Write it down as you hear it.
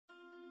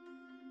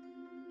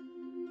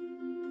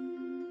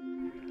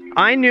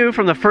I knew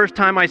from the first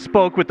time I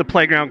spoke with the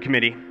playground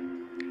committee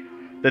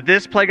that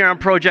this playground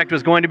project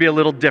was going to be a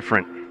little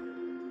different.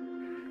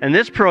 And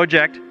this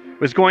project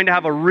was going to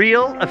have a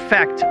real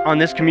effect on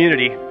this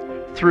community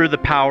through the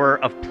power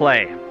of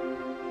play.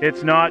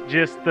 It's not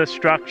just the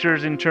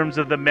structures in terms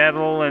of the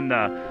metal and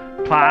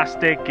the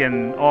plastic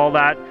and all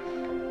that.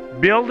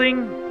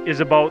 Building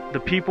is about the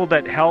people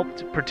that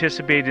helped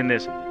participate in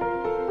this.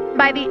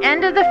 By the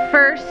end of the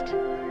first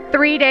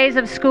 3 days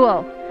of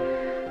school,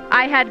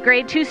 I had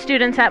grade 2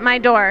 students at my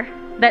door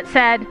that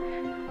said,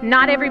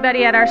 not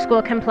everybody at our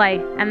school can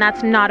play, and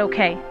that's not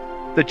okay.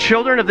 The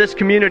children of this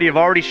community have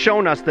already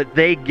shown us that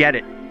they get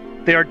it.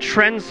 They are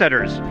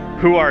trendsetters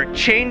who are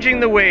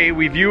changing the way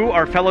we view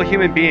our fellow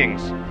human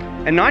beings.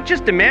 And not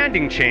just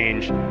demanding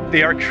change,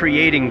 they are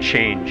creating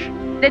change.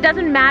 It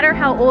doesn't matter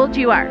how old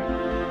you are.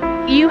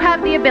 You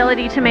have the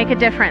ability to make a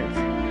difference.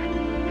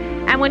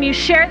 And when you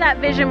share that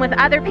vision with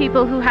other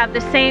people who have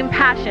the same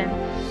passion,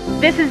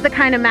 this is the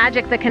kind of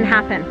magic that can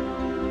happen.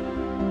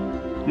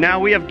 Now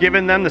we have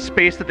given them the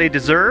space that they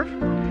deserve,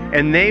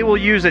 and they will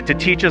use it to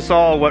teach us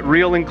all what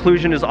real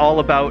inclusion is all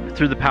about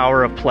through the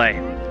power of play.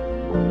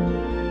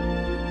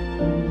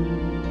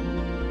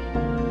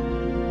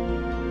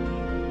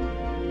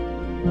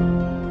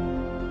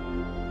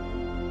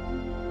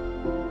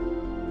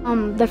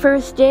 The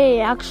first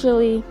day,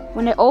 actually,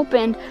 when it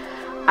opened,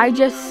 I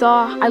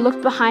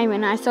looked behind me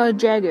and I saw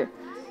Jagger.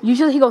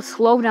 Usually he goes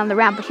slow down the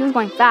ramp, but he was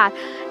going fast.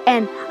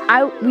 And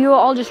we were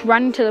all just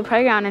running to the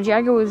playground and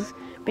Jagger was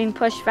being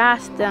pushed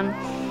fast. And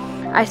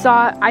I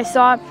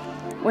saw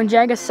when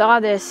Jagger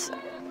saw this,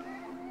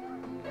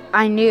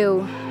 I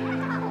knew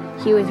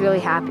he was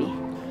really happy.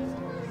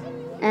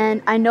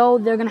 And I know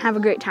they're gonna have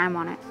a great time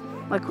on it,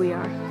 like we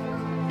are.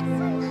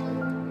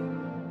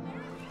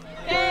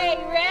 Hey,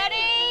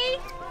 ready?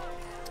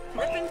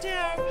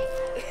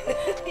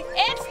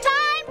 It's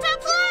time to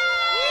play!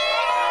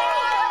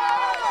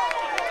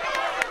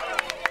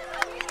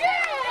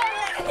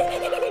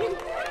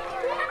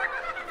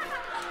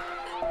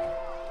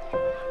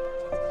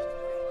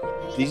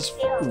 These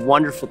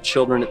wonderful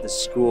children at the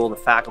school, the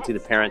faculty, the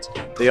parents,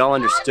 they all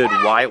understood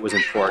why it was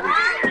important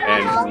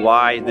and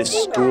why this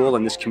school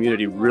and this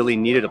community really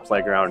needed a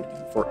playground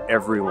for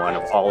everyone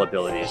of all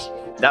abilities.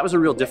 That was a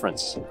real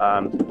difference.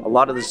 A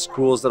lot of the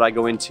schools that I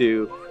go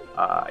into,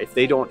 if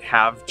they don't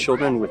have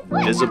children with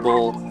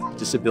visible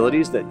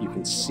disabilities that you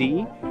can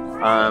see,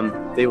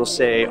 they will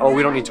say, oh,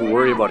 we don't need to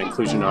worry about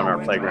inclusion on our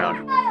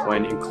playground.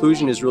 When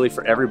inclusion is really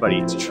for everybody,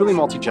 it's truly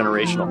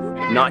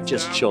multi-generational, not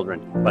just children,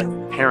 but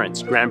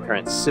parents,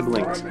 grandparents,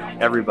 siblings,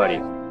 everybody.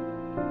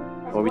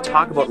 When we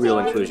talk about real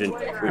inclusion,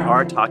 we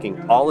are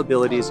talking all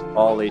abilities,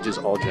 all ages,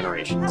 all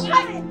generations.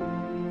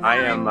 I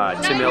am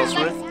Tim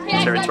Aylesworth,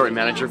 Territory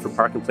Manager for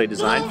Park and Play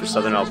Design for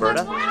Southern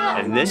Alberta,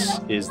 and this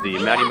is the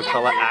Maddie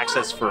McCullough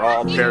Access for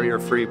All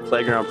Barrier-Free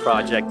Playground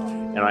Project,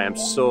 and I am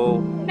so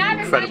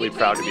incredibly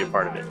proud to be a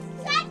part of it.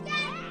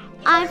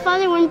 I thought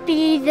it wouldn't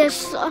be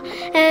this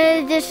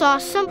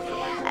awesome.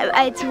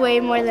 It's way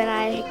more than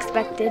I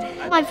expected.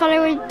 I thought it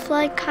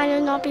would kind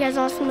of not be as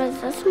awesome as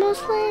this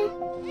mostly.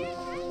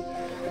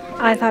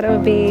 I thought it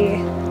would be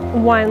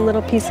one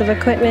little piece of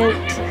equipment.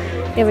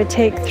 It would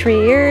take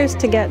 3 years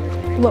to get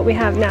what we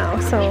have now,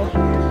 so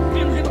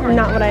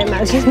not what I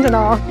imagined at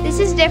all. This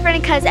is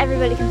different because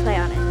everybody can play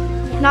on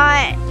it,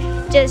 not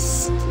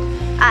just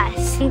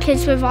us. And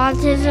kids with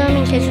autism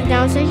and kids with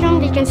Down syndrome,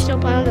 they can still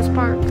play on this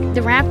park.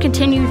 The ramp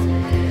continues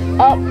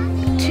all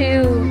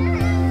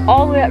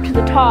the way up to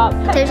the top.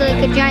 There's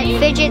like a giant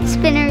fidget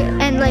spinner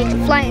and like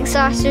flying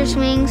saucer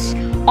swings.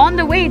 On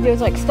the way,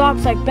 there's like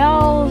stops like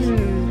bells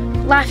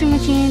and laughing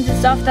machines and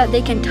stuff that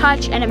they can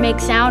touch and it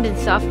makes sound and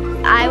stuff.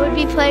 I would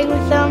be playing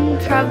with them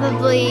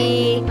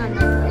probably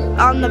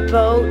on the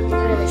boat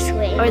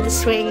or the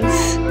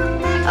swings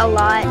a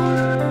lot.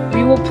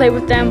 We will play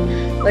with them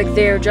like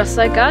they're just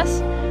like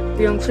us.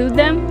 We include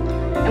them,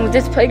 and with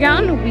this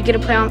playground, we get to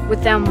play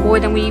with them more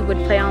than we would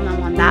play on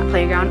them on that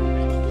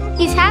playground.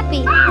 He's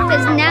happy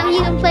because now he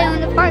can play on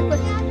the park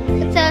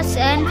with us,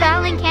 and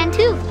Fallon can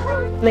too.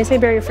 They say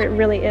barrier-free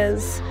really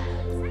is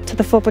to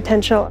the full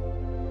potential.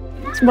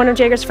 One of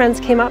Jagger's friends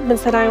came up and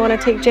said, I want to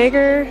take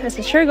Jagger. I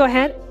said, sure, go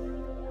ahead.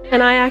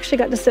 And I actually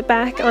got to sit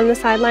back on the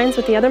sidelines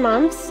with the other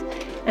moms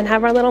and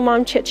have our little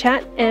mom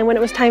chit-chat. And when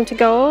it was time to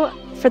go,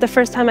 for the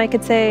first time I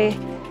could say,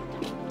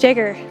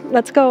 Jagger,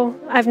 let's go.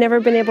 I've never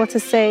been able to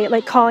say,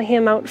 call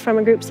him out from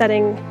a group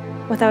setting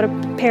without a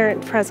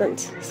parent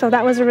present. So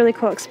that was a really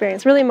cool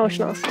experience, really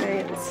emotional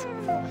experience.